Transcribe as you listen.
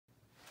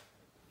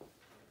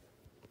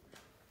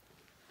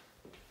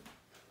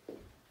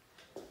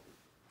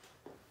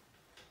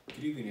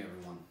Good evening,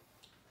 everyone,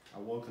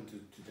 and welcome to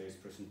today's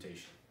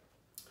presentation.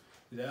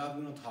 Today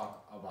I'm going to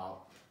talk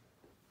about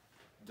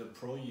the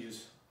pro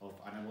use of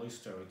anabolic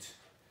steroids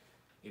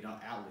in an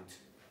athlete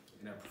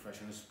in a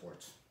professional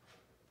sports.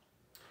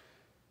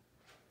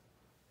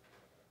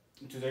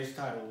 Today's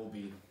title will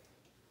be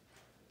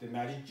The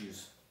Magic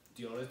Juice,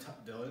 the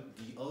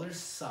other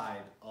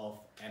side of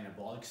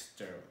anabolic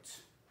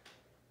steroids,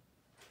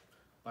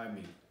 by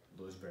me,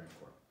 Louis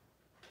Berencourt.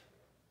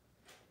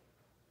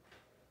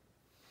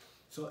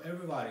 So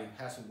everybody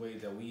has a way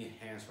that we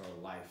enhance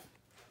our life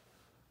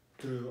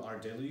through our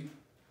daily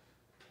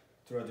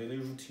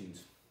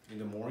routines. In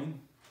the morning,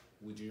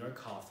 we drink our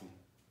coffee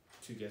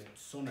to get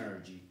some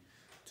energy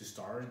to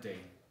start our day.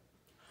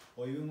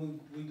 Or even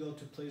when we go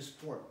to play a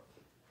sport,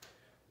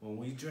 when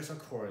we dress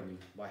accordingly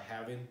by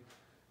having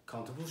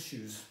comfortable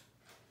shoes,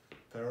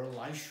 pair of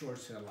light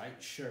shorts and a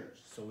light shirt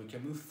so we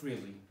can move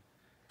freely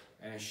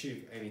and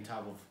achieve any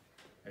type of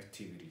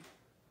activity.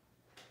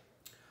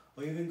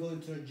 Or even going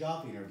to a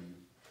job interview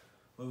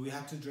where we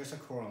have to dress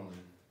accordingly,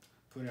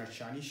 put in our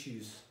shiny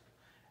shoes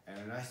and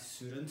a nice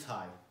suit and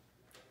tie,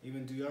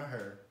 even do our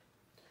hair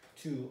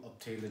to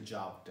obtain the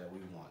job that we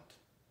want.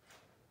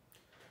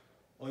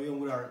 Or even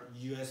with our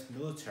US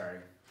military,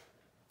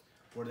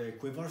 where they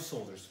equip our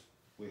soldiers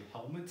with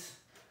helmets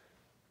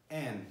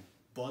and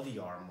body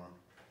armor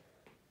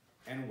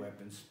and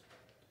weapons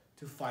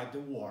to fight the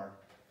war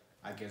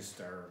against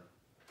terror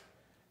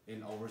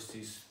in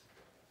overseas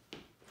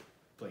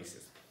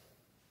places.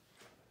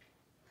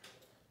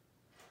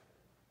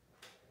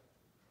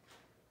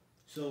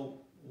 So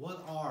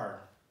what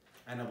are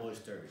anabolic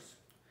steroids?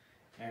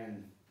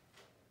 And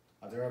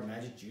are there a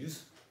magic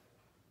juice?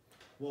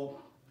 Well,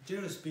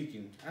 generally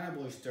speaking,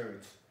 anabolic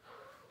steroids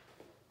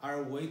are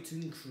a way to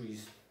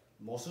increase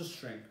muscle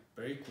strength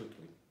very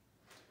quickly.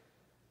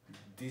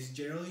 This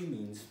generally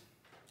means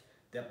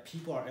that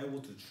people are able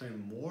to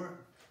train more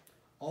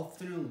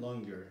often and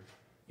longer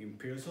in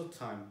periods of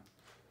time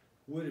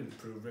with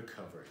improved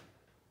recovery.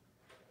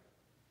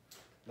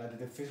 Like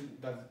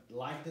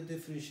the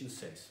definition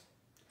says,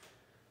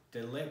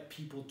 they let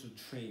people to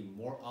train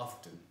more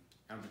often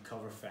and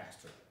recover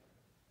faster.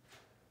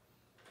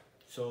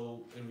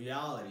 So in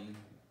reality,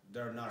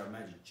 they're not a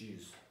magic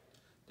juice.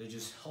 They're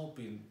just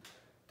helping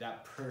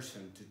that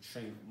person to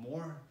train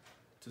more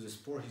to the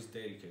sport he's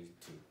dedicated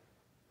to.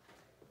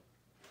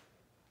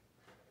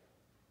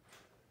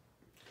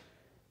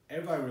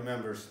 Everybody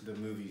remembers the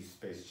movie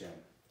Space Jam,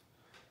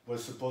 where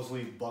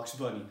supposedly Bugs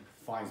Bunny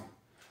finds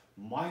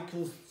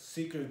Michael's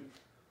secret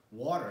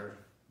water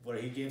where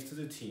he gives to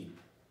the team,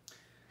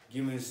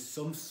 giving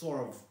some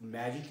sort of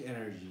magic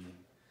energy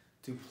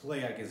to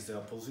play against the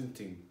opposing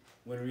team,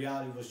 when in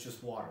reality it was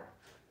just water.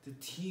 The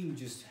team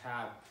just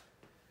have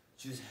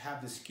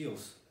the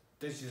skills.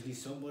 They just need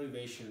some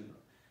motivation,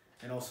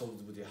 and also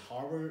with the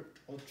hard work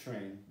of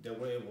training, they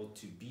were able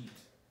to beat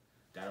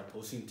that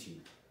opposing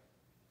team.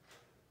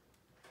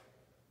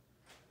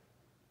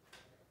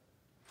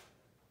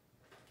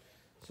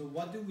 So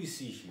what do we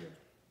see here?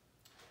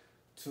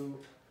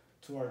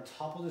 To our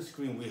top of the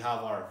screen, we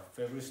have our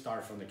favorite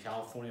star from the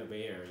California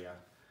Bay Area,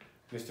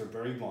 Mr.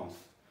 Barry Bonds,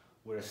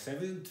 with a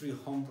 73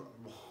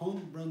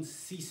 home run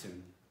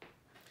season.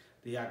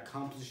 The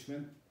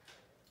accomplishment.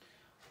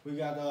 We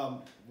got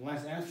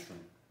Lance Armstrong,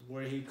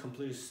 where he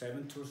completed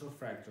 7 Tours of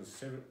France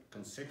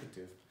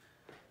consecutive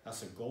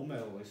as a gold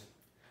medalist.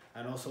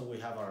 And also we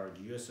have our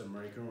US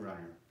American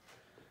runner,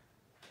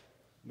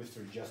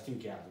 Mr. Justin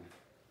Gatlin,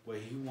 where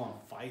he won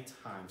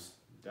 5 times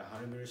the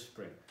 100-meter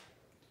sprint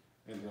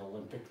in the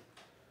Olympic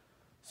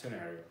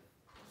scenario.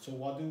 So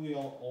what do we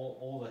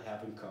all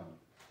have in common?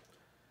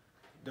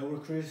 They were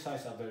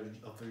criticized of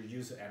their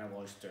use of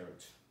anabolic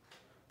steroids,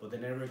 but they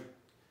never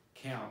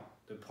count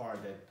the part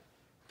that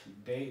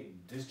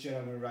this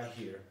gentleman right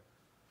here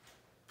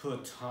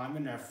put time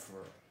and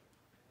effort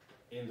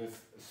in the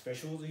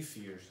specialty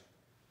fields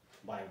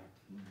by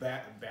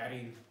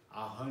batting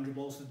 100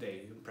 balls a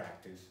day in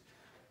practice,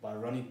 by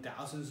running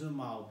thousands of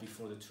miles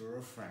before the Tour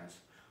of France,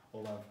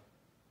 or by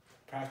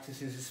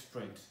practicing his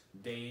sprint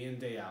day in,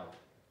 day out,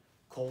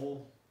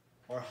 cold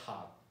or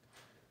hot.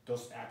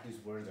 Those athletes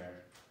were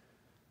there.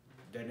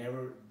 They're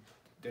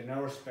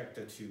never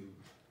expected to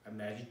a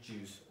magic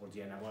juice or the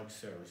anabolic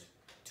steroids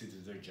to do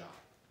their job.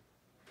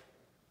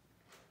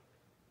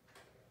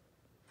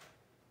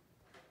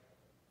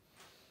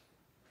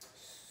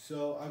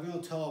 So I'm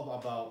going to tell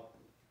about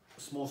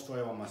a small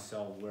story about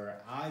myself,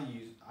 where I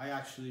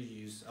actually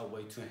use a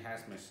way to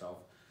enhance myself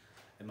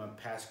in my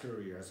past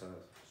career as a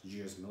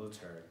US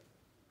military.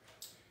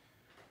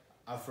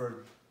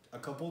 After a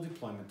couple of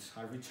deployments,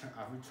 I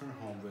returned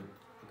home with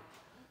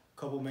a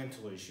couple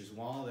mental issues.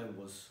 One of them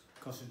was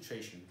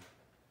concentration,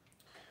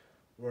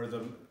 where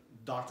the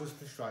doctors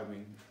prescribed me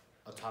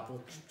a type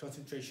of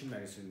concentration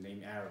medicine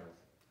named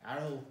Adderall.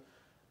 Adderall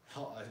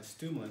helped a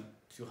stimulant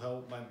to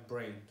help my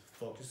brain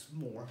focus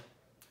more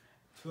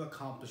to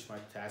accomplish my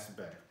task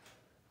better.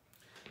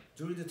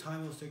 During the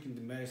time I was taking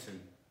the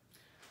medicine,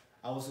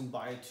 I was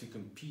invited to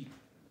compete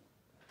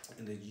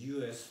in the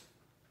US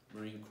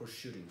Marine Corps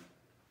shooting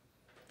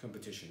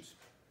competitions,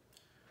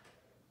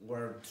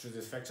 where through the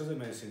effects of the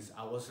medicines,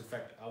 I was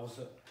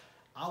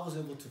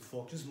able to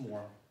focus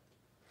more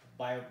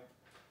by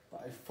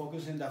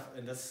focusing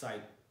in that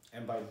sight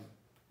and by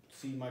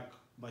seeing my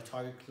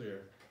target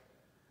clear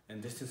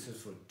and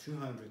distances for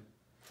 200,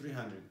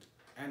 300,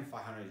 and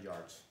 500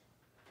 yards.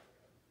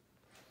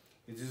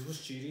 If this was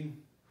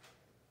cheating,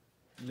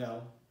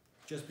 no,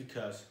 just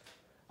because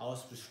I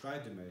was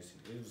prescribed the medicine.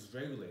 It was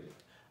regulated.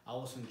 I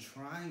wasn't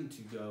trying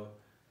to go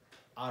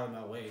out of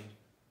my way.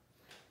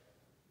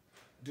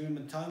 During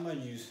the time I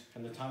used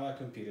and the time I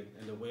competed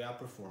and the way I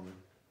performed,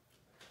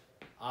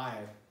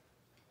 I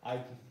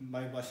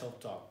made myself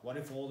talk. What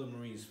if all the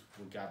Marines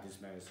would get this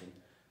medicine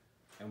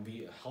and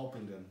be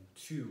helping them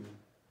to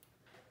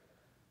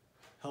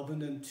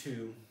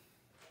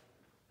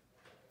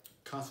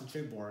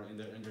concentrate more in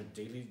their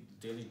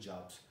daily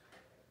jobs,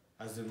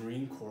 as the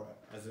Marine Corps,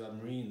 as a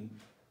Marine,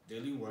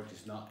 daily work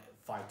is not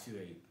 5 to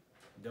 8.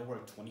 They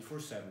work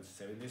 24/7,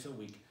 7 days a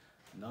week,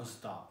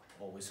 non-stop,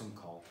 always on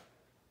call.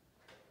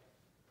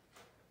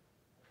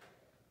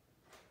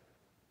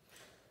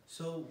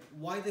 So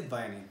why the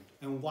banning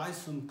and why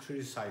some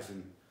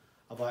criticizing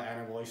about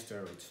anabolic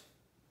steroids?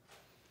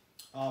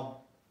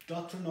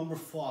 Dr. Number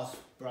Foss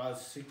brought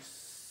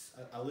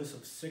a list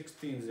of 6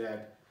 things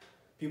that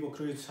people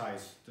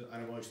criticize the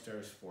anabolic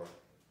steroids for.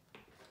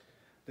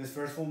 This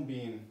first one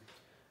being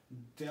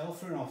they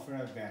offer an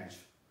unfair advantage.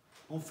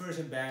 Unfair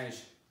advantage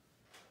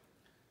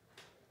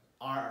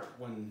are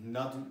when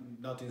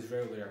nothing's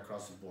regulated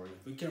across the board.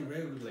 If we can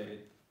regulate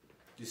it,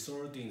 these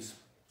sort of things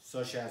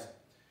such as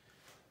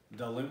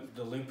the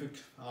Olympic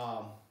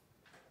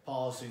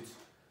policies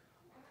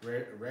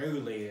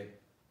regulated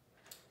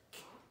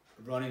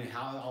running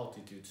high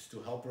altitudes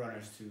to help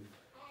runners to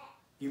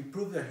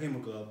improve their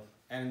hemoglobin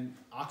and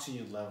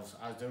oxygen levels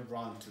as they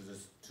run to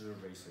the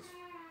races.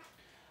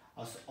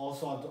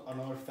 Also,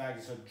 another fact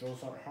is that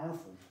drugs are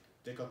harmful.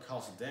 They could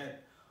cause death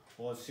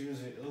or serious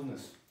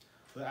illness,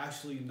 but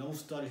actually no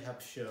study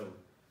have shown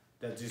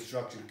that this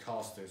drug can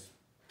cause this.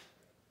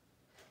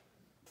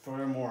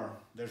 Furthermore,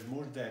 there's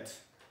more deaths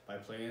by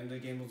playing the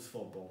game of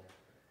football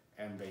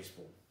and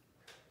baseball.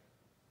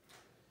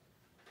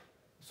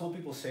 Some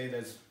people say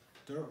that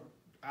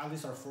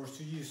athletes are forced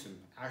to use them.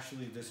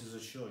 Actually, this is a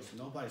choice.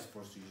 Nobody's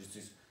forced to use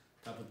this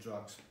type of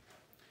drugs.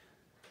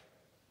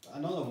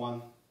 Another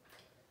one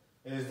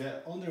is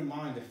that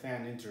undermine the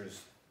fan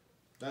interest.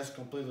 That's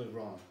completely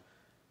wrong.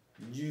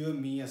 You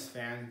and me as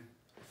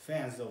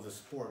fans of the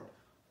sport,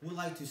 we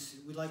like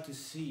to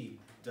see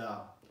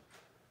the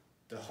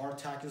hard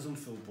tackles in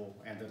football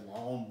and the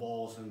long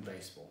balls in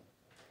baseball,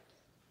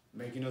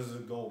 making us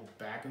go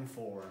back and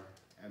forward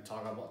and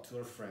talk about to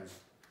our friends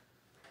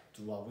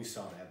to what we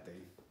saw that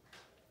day.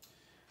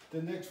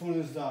 The next one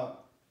is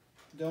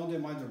they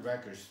undermine the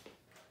records.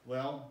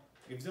 Well,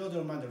 if they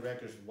undermine the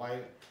records,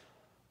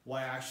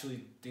 why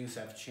actually things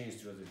have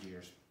changed through the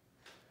years?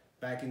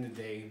 Back in the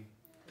day,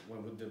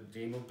 when with the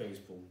game of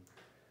baseball,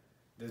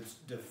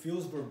 the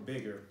fields were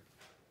bigger,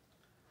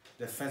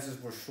 the fences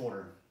were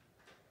shorter,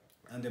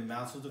 and the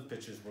mounts of the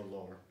pitchers were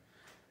lower,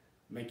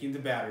 making the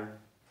batter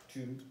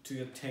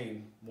to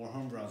attain more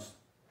home runs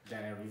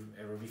than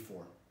ever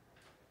before.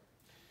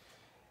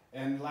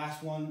 And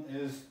last one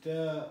is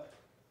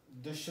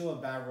they show a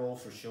bad role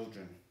for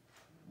children.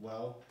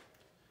 Well,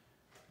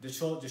 they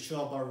show a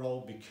bad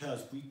role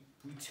because we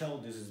tell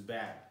this is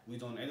bad. We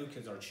don't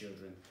educate our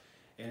children.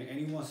 And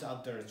anyone's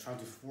out there trying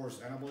to force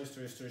anabolic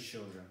steroids to their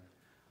children,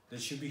 they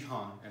should be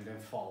hung and then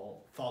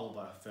followed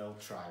by a failed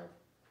trial.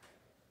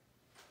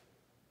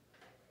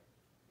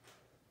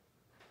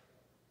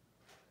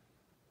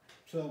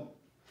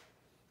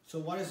 So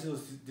what is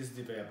this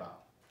debate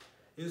about?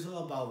 It's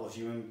all about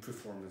human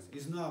performance.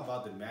 It's not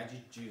about the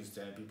magic juice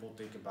that people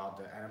think about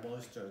the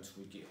anabolic steroids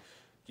we give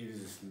you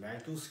these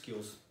magical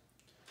skills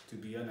to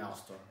be an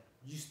all-star.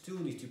 You still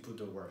need to put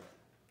the work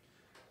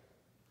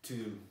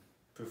to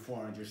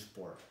perform in your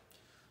sport.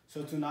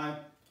 So tonight,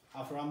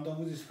 after I'm done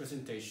with this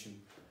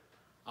presentation,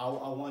 I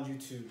want you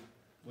to,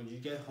 when you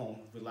get home,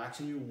 relax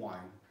in your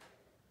wine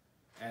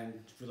and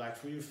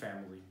relax with your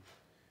family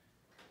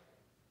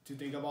to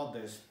think about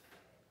this.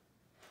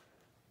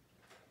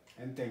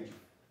 And thank you.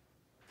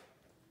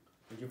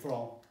 Thank you for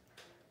all.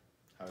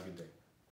 Have a good day.